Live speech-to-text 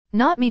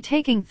Not me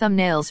taking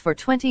thumbnails for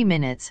 20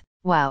 minutes.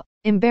 Wow,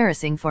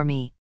 embarrassing for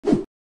me.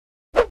 You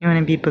want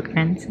to be book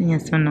friends?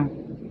 Yes or no?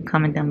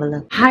 Comment down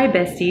below. Hi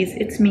besties,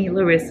 it's me,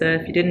 Larissa.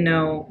 If you didn't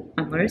know,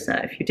 I'm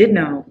Larissa. If you did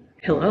know,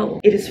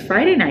 hello. It is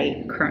Friday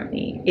night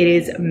currently. It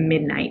is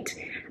midnight.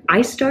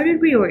 I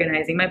started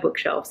reorganizing my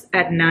bookshelves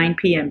at 9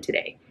 p.m.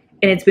 today,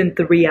 and it's been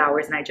 3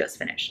 hours and I just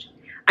finished.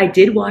 I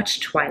did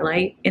watch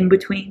Twilight in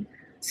between,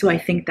 so I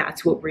think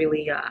that's what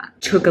really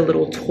took a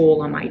little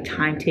toll on my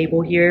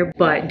timetable here.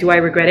 But do I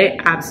regret it?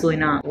 Absolutely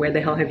not. Where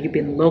the hell have you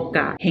been,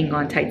 loca? Hang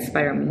on tight,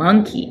 spider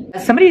monkey.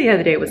 Somebody the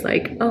other day was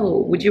like,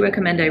 oh, would you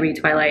recommend I read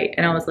Twilight?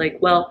 And I was like,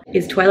 well,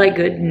 is Twilight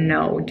good?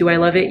 No. Do I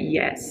love it?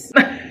 Yes.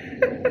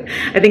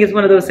 I think it's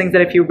one of those things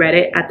that if you read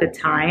it at the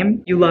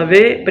time, you love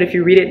it. But if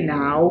you read it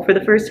now for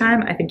the first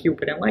time, I think you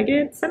wouldn't like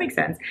it. Does that make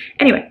sense?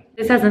 Anyway,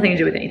 this has nothing to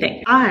do with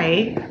anything.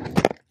 I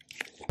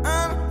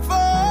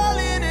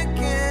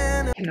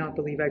cannot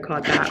believe I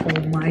caught that.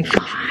 Oh my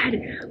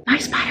god, my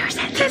spider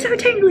senses are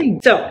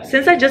tingling. So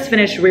since I just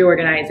finished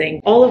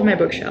reorganizing all of my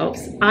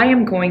bookshelves, I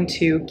am going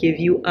to give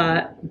you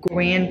a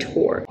grand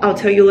tour. I'll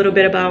tell you a little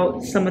bit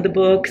about some of the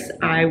books.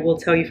 I will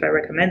tell you if I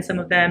recommend some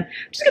of them.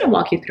 I'm just gonna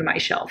walk you through my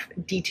shelf,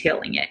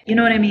 detailing it. You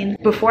know what I mean?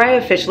 Before I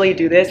officially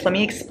do this, let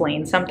me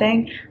explain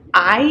something.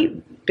 I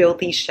built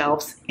these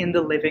shelves in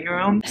the living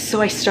room.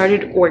 So I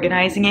started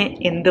organizing it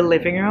in the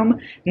living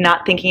room,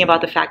 not thinking about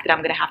the fact that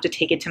I'm gonna have to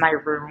take it to my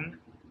room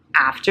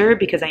after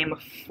because I am a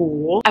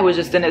fool. I was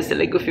just in a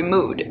silly goofy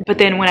mood. But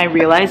then when I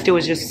realized it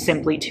was just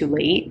simply too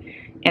late,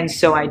 and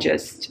so I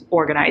just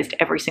organized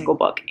every single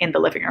book in the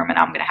living room, and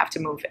I'm gonna have to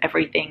move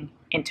everything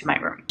into my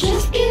room.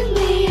 Just give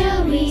me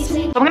a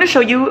reason. So I'm gonna show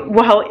you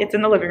while it's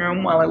in the living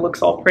room, while it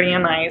looks all pretty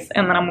and nice,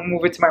 and then I'm gonna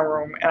move it to my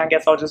room, and I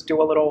guess I'll just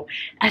do a little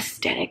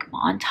aesthetic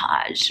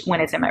montage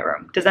when it's in my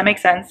room. Does that make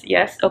sense?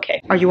 Yes?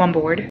 Okay. Are you on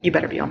board? You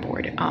better be on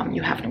board.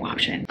 You have no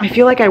option. I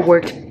feel like I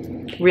worked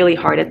really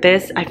hard at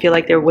this. I feel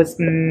like there was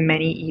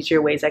many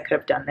easier ways I could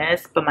have done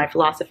this, but my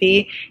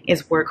philosophy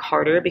is work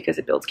harder because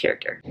it builds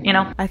character, you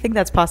know? I think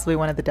that's possibly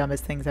one of the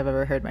dumbest things I've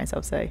ever heard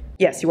myself say.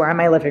 Yes, you are in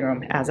my living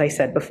room, as I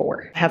said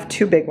before. I have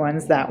two big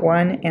ones, that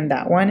one, and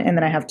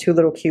then I have two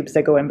little cubes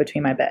that go in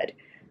between my bed.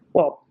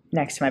 Well,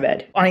 next to my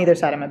bed, on either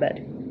side of my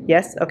bed.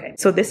 Yes? Okay.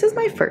 So this is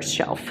my first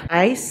shelf.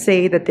 I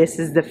say that this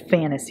is the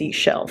fantasy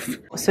shelf.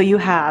 So you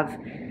have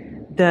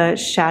the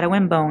Shadow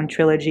and Bone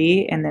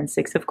trilogy, and then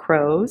Six of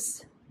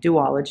Crows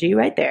duology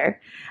right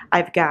there.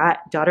 I've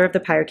got Daughter of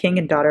the Pirate King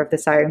and Daughter of the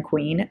Siren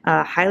Queen.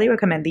 Highly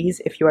recommend these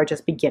if you are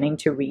just beginning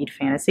to read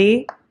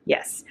fantasy.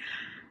 Yes.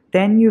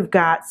 Then you've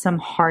got some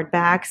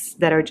hardbacks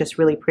that are just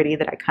really pretty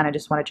that I kind of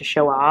just wanted to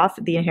show off.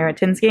 The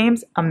Inheritance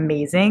games,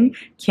 amazing.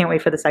 Can't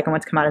wait for the second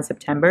one to come out in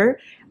September.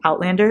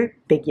 Outlander,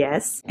 big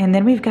yes. And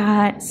then we've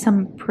got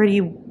some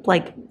pretty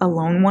like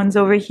alone ones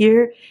over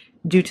here,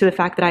 due to the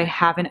fact that I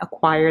haven't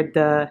acquired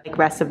the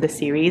rest of the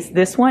series.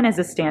 This one is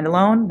a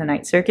standalone, The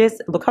Night Circus.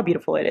 Look how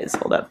beautiful it is.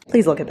 Hold up.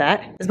 Please look at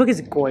that. This book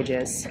is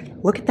gorgeous.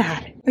 Look at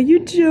that. Are you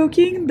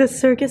joking? The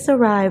circus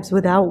arrives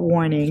without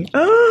warning.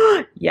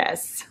 Oh,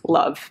 yes.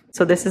 Love.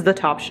 So this is the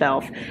top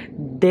shelf.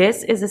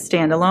 This is a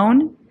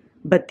standalone,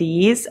 but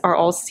these are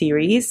all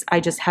series. I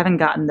just haven't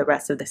gotten the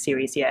rest of the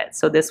series yet.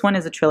 So this one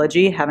is a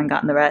trilogy, haven't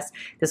gotten the rest.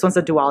 This one's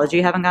a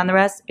duology, haven't gotten the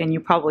rest. And you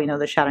probably know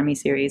the Shatter Me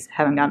series,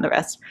 haven't gotten the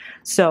rest.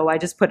 So I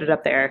just put it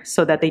up there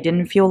so that they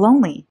didn't feel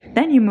lonely.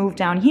 Then you move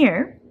down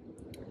here,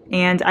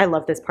 and I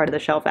love this part of the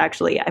shelf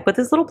actually. I put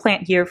this little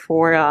plant here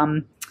for,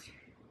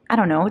 I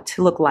don't know,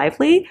 to look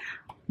lively.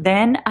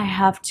 Then I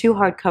have two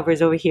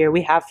hardcovers over here.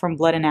 We have from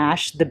Blood and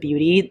Ash, The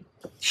Beauty.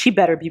 She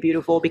better be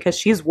beautiful because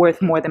she's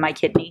worth more than my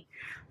kidney.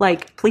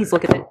 Like, please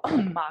look at it. Oh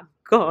my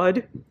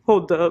god.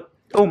 Hold up.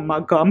 Oh my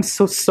god, I'm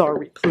so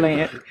sorry,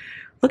 plant.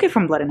 Look at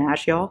From Blood and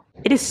Ash, y'all.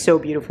 It is so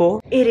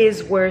beautiful. It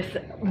is worth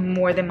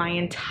more than my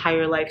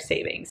entire life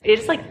savings.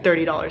 It's like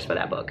 $30 for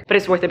that book, but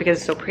it's worth it because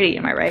it's so pretty,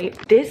 am I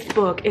right? This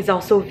book is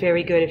also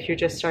very good if you're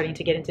just starting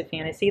to get into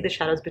fantasy. The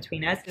Shadows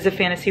Between Us is a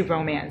fantasy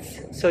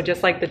romance. So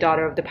just like the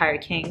Daughter of the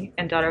Pirate King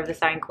and Daughter of the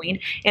Siren Queen.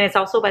 And it's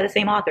also by the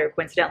same author,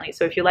 coincidentally.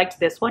 So if you liked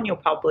this one, you'll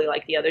probably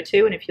like the other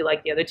two. And if you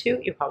like the other two,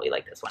 you'll probably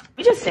like this one. Let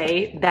me just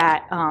say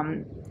that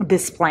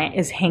this plant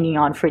is hanging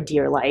on for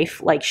dear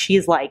life. Like,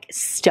 she's like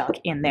stuck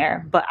in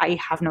there, but I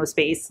have no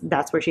space.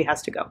 That's where she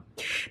has to go.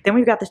 Then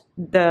we've got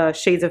the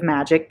Shades of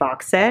Magic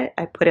box set.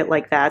 I put it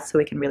like that so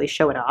we can really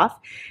show it off.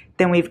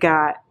 Then we've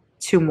got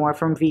two more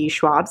from V.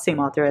 Schwab, same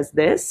author as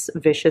this,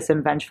 Vicious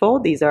and Vengeful.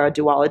 These are a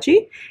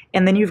duology.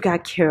 And then you've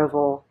got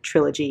Caraval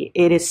trilogy.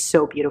 It is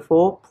so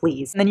beautiful,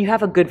 please. And then you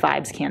have a Good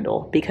Vibes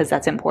candle because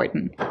that's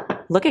important.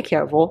 Look at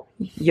Caraval,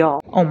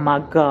 y'all. Oh my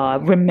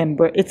god,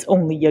 remember, it's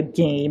only a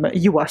game.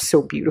 You are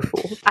so beautiful.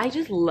 I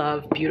just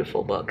love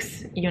beautiful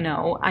books, you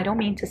know. I don't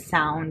mean to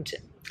sound,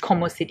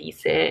 como se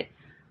dice,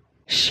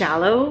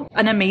 shallow.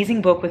 An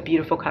amazing book with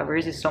beautiful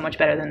covers is so much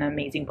better than an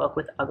amazing book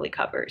with ugly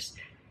covers,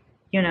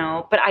 you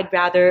know. But I'd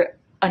rather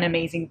an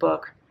amazing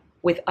book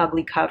with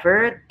ugly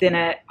cover than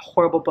a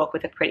horrible book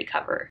with a pretty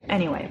cover.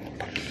 Anyway,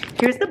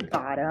 here's the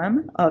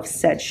bottom of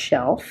said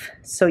shelf.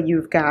 So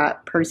you've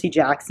got Percy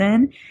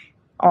Jackson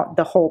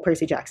the whole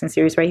Percy Jackson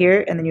series right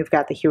here. And then you've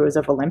got the Heroes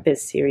of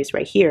Olympus series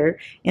right here.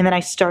 And then I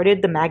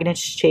started the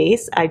Magnus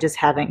Chase. I just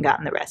haven't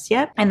gotten the rest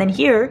yet. And then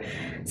here,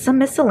 some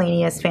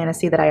miscellaneous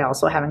fantasy that I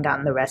also haven't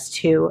gotten the rest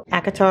to.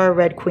 ACOTAR,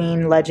 Red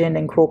Queen, Legend,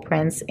 and Cruel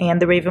Prince,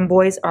 and the Raven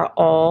Boys are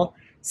all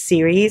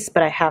series,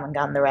 but I haven't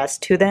gotten the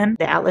rest to them.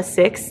 The Atlas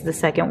 6, the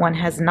second one,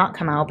 has not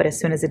come out, but as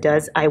soon as it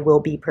does, I will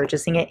be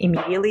purchasing it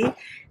immediately.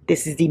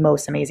 This is the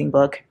most amazing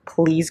book.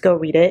 Please go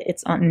read it.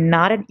 It's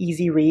not an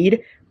easy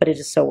read, but it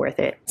is so worth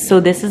it. So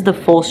this is the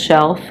full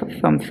shelf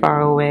from far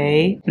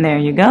away. There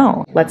you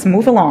go. Let's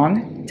move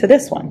along to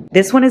this one.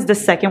 This one is the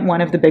second one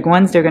of the big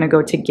ones. They're gonna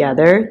go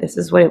together. This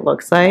is what it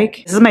looks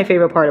like. This is my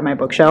favorite part of my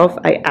bookshelf.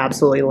 I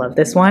absolutely love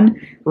this one.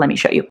 Let me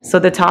show you. So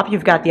the top,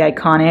 you've got the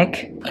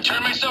iconic. I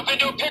turned myself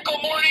into a pickle,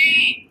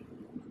 Morty!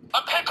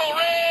 A pickle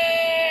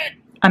Rick!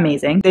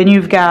 Amazing. Then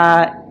you've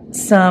got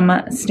some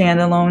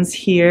standalones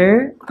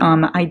here.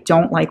 I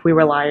don't like We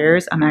Were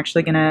Liars. I'm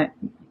actually gonna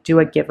do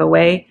a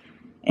giveaway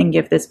and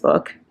give this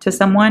book to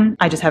someone.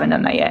 I just haven't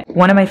done that yet.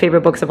 One of my favorite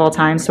books of all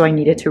time, so I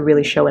needed to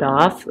really show it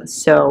off.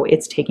 So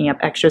it's taking up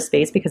extra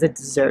space because it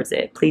deserves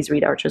it. Please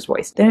read Archer's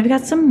Voice. Then we've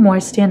got some more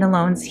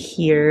standalones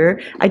here.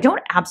 I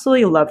don't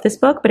absolutely love this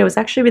book, but it was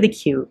actually really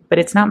cute, but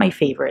it's not my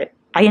favorite.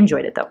 I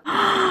enjoyed it though.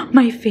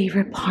 My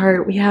favorite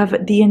part, we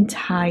have the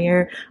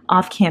entire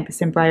Off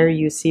Campus and Briar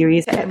U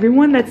series.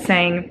 Everyone that's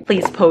saying,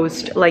 please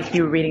post like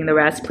you reading the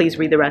rest, please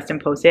read the rest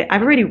and post it.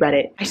 I've already read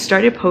it. I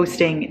started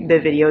posting the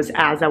videos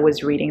as I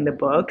was reading the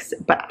books,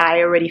 but I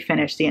already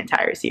finished the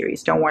entire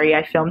series. Don't worry,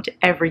 I filmed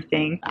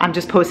everything. I'm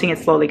just posting it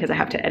slowly because I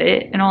have to edit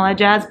it and all that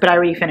jazz, but I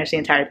already finished the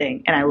entire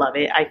thing and I love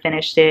it. I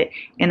finished it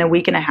in a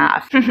week and a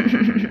half.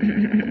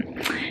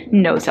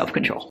 No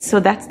self-control. So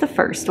that's the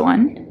first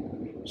one.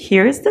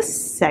 Here's the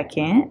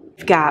second.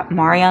 We've got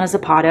Mariana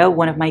Zapata,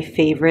 one of my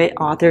favorite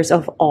authors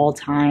of all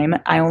time.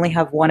 I only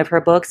have one of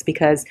her books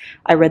because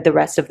I read the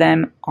rest of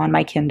them on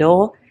my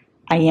Kindle.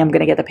 I am going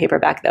to get the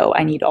paperback though.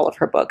 I need all of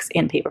her books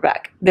in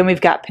paperback. Then we've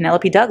got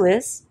Penelope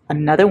Douglas,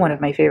 another one of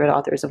my favorite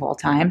authors of all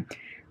time.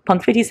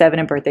 Punk 57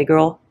 and Birthday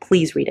Girl.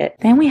 Please read it.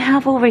 Then we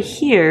have over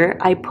here,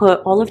 I put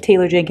all of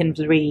Taylor Jenkins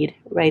Reid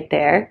right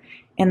there.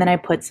 And then I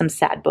put some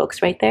sad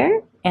books right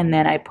there. And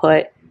then I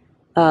put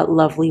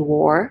Lovely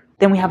War.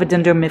 Then we have a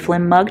Dunder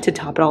Mifflin mug to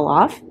top it all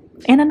off,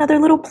 and another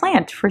little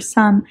plant for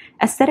some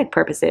aesthetic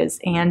purposes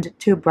and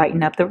to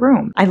brighten up the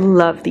room. I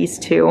love these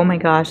two. Oh my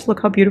gosh,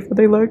 look how beautiful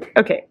they look.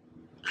 Okay.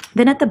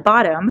 Then at the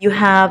bottom, you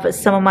have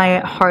some of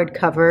my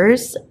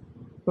hardcovers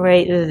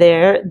right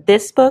there.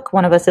 This book,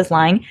 One of Us is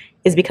Lying,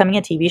 is becoming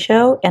a TV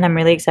show, and I'm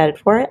really excited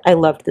for it. I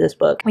loved this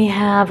book. We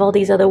have all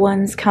these other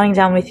ones, Counting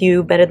Down with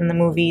You, Better Than the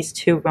Movies,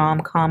 2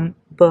 rom-com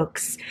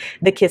books.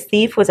 The Kiss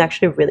Thief was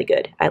actually really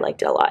good. I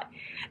liked it a lot.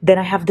 Then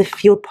I have the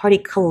Field Party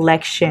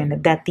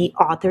collection that the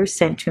author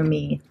sent to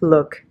me.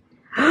 Look.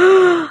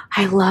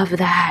 I love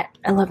that.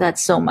 I love that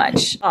so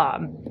much.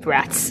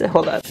 Brats.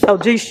 Hold up.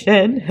 LJ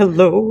Shen.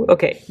 Hello.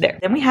 Okay, there.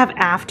 Then we have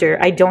After.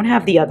 I don't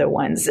have the other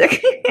ones.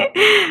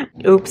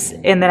 Oops.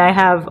 And then I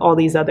have all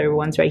these other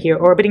ones right here.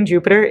 Orbiting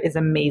Jupiter is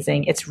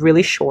amazing. It's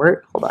really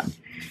short. Hold on.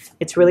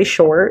 It's really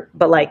short,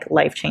 but like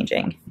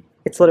life-changing.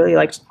 It's literally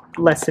like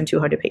less than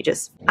 200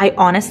 pages. I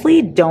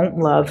honestly don't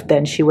love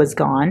Then She Was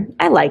Gone.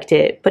 I liked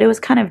it, but it was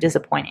kind of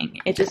disappointing.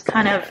 It just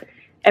kind of,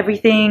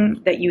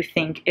 everything that you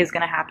think is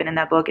going to happen in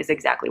that book is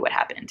exactly what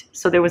happened.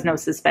 So there was no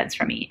suspense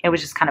for me. It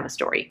was just kind of a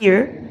story.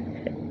 Here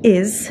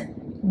is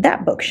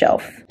that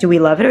bookshelf. Do we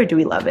love it or do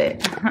we love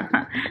it?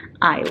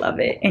 I love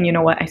it. And you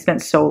know what? I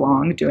spent so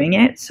long doing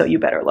it, so you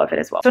better love it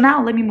as well. So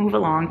now let me move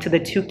along to the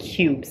 2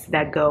 cubes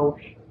that go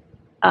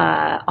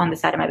on the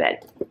side of my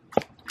bed.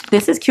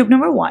 This is cube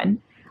number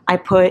 1. I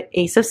put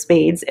Ace of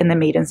Spades and the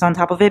Maidens on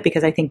top of it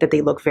because I think that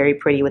they look very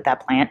pretty with that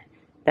plant.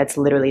 That's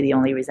literally the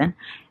only reason.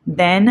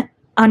 Then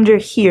under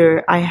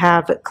here, I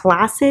have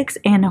classics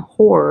and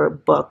horror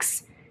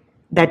books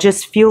that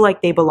just feel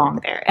like they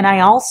belong there. And I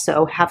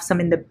also have some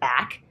in the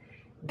back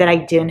that I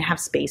didn't have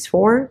space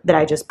for, that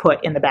I just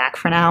put in the back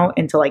for now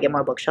until I get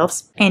more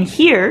bookshelves. And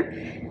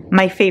here,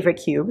 my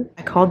favorite cube,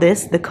 I call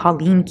this the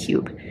Colleen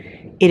Cube.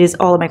 It is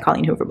all of my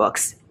Colleen Hoover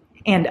books.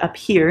 And up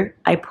here,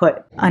 I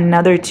put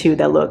another 2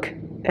 that look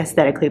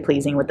aesthetically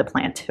pleasing with the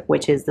plant,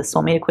 which is The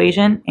Soulmate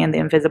Equation and The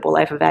Invisible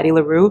Life of Addie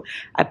LaRue.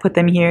 I put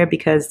them here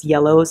because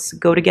yellows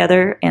go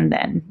together, and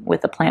then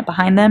with the plant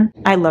behind them.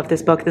 I love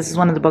this book. This is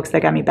one of the books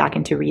that got me back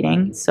into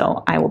reading,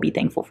 so I will be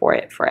thankful for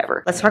it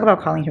forever. Let's talk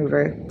about Colleen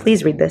Hoover.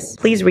 Please read this.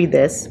 Please read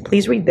this.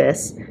 Please read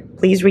this.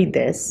 Please read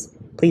this.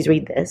 Please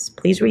read this.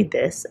 Please read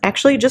this.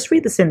 Actually, just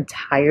read this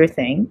entire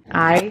thing.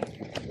 I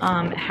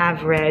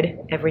have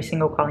read every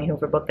single Colleen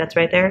Hoover book that's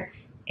right there.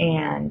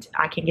 And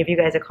I can give you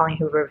guys a Colleen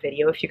Hoover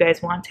video if you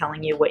guys want,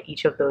 telling you what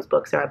each of those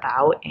books are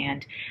about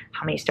and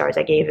how many stars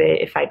I gave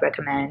it, if I'd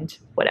recommend,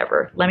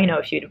 whatever. Let me know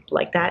if you'd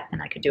like that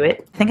and I could do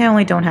it. I think I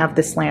only don't have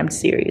the Slammed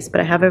series,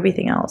 but I have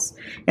everything else.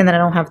 And then I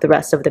don't have the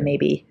rest of the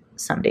Maybe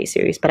Someday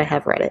series, but I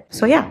have read it.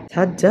 So yeah,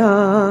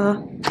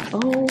 ta-da!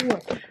 Oh,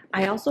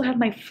 I also have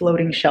my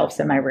floating shelves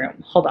in my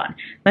room. Hold on.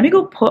 Let me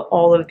go put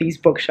all of these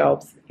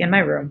bookshelves in my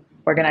room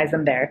organize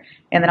them there.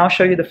 And then I'll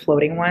show you the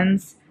floating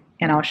ones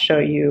and I'll show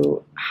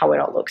you how it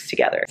all looks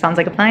together. Sounds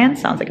like a plan?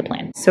 Sounds like a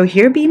plan. So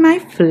here be my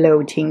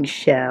floating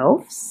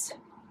shelves.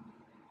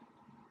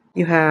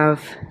 You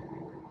have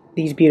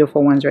these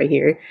beautiful ones right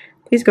here.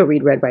 Please go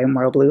read Red, White, and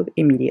Royal Blue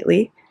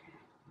immediately.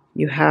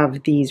 You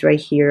have these right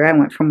here. I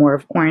went for more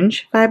of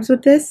orange vibes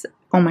with this.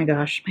 Oh my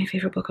gosh, my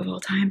favorite book of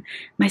all time.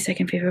 My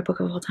second favorite book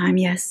of all time.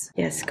 Yes,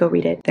 yes, go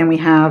read it. Then we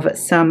have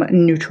some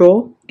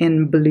neutral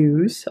in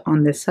blues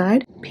on this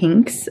side.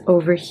 Pinks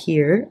over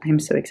here. I'm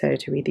so excited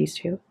to read these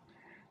two.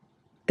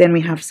 Then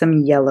we have some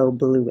yellow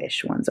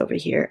bluish ones over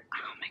here.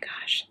 Oh my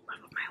gosh,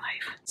 love of my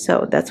life.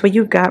 So that's what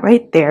you've got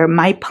right there.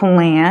 My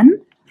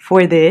plan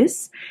for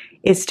this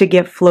is to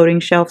get floating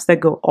shelves that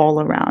go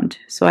all around.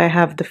 So I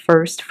have the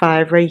first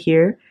 5 right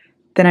here.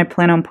 Then I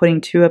plan on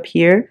putting 2 up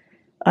here,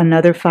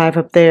 another 5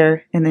 up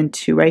there, and then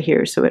 2 right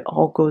here. So it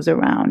all goes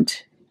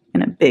around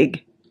in a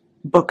big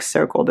book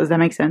circle. Does that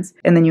make sense?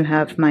 And then you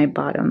have my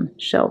bottom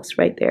shelves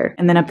right there.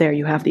 And then up there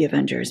you have the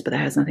Avengers, but that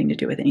has nothing to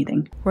do with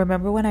anything.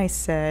 Remember when I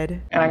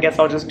said... And I guess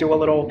I'll just do a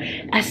little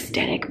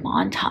aesthetic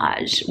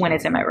montage when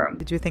it's in my room.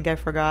 Did you think I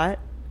forgot?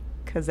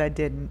 Because I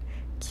didn't.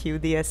 Cue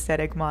the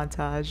aesthetic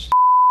montage.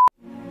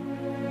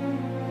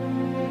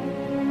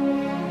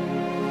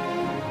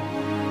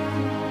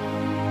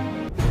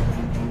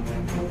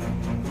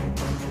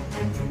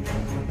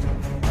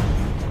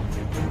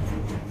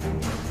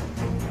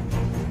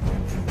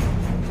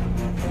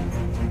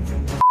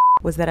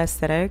 Was that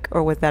aesthetic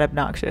or was that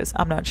obnoxious?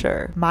 I'm not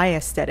sure. My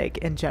aesthetic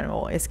in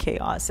general is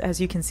chaos. As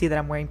you can see that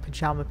I'm wearing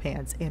pajama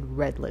pants and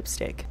red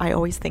lipstick. I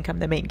always think I'm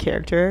the main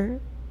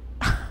character,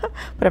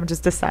 but I'm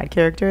just a side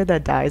character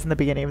that dies in the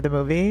beginning of the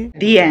movie.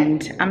 The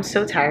end. I'm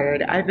so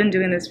tired. I've been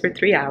doing this for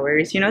 3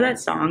 hours. You know that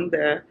song,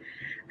 a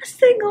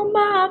single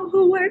mom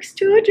who works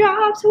 2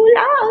 jobs, who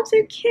loves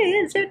her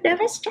kids and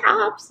never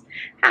stops.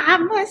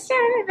 I'm a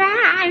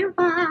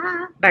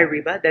survivor. By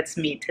Reba. That's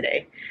me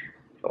today,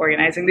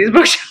 organizing these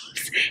bookshelves.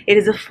 It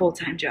is a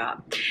full-time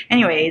job.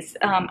 Anyways,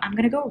 I'm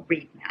gonna go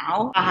read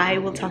now. I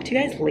will talk to you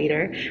guys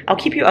later. I'll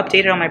keep you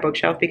updated on my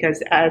bookshelf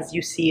because as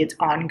you see, it's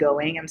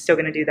ongoing. I'm still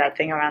gonna do that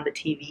thing around the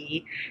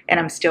TV and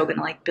I'm still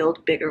gonna like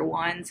build bigger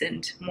ones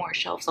and more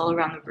shelves all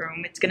around the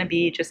room. It's gonna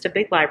be just a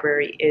big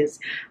library is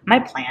my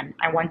plan.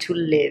 I want to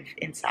live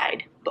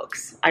inside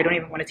books. I don't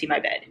even want to see my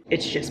bed.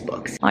 It's just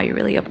books. Oh, you're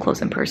really up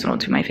close and personal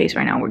to my face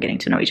right now. We're getting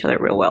to know each other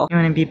real well. You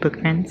want to be book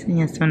friends?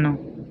 Yes or no?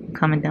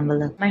 Comment down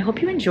below. I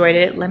hope you enjoyed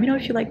it. Let me know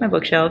if you like my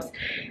bookshelves.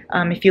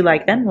 If you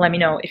like them, let me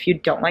know. If you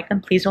don't like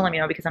them, please don't let me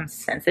know because I'm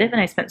sensitive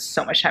and I spent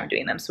so much time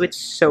doing them. So it's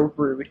so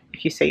rude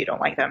if you say you don't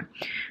like them.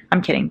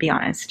 I'm kidding. Be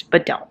honest,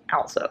 but don't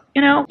also.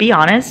 You know, be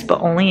honest, but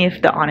only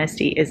if the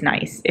honesty is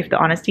nice. If the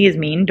honesty is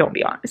mean, don't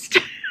be honest.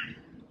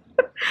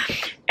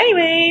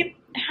 Anyway,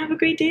 have a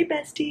great day,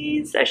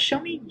 besties. Show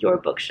me your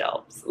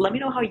bookshelves. Let me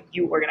know how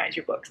you organize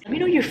your books. Let me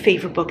know your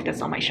favorite book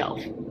that's on my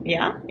shelf.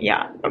 Yeah?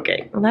 Yeah.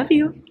 Okay. Love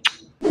you.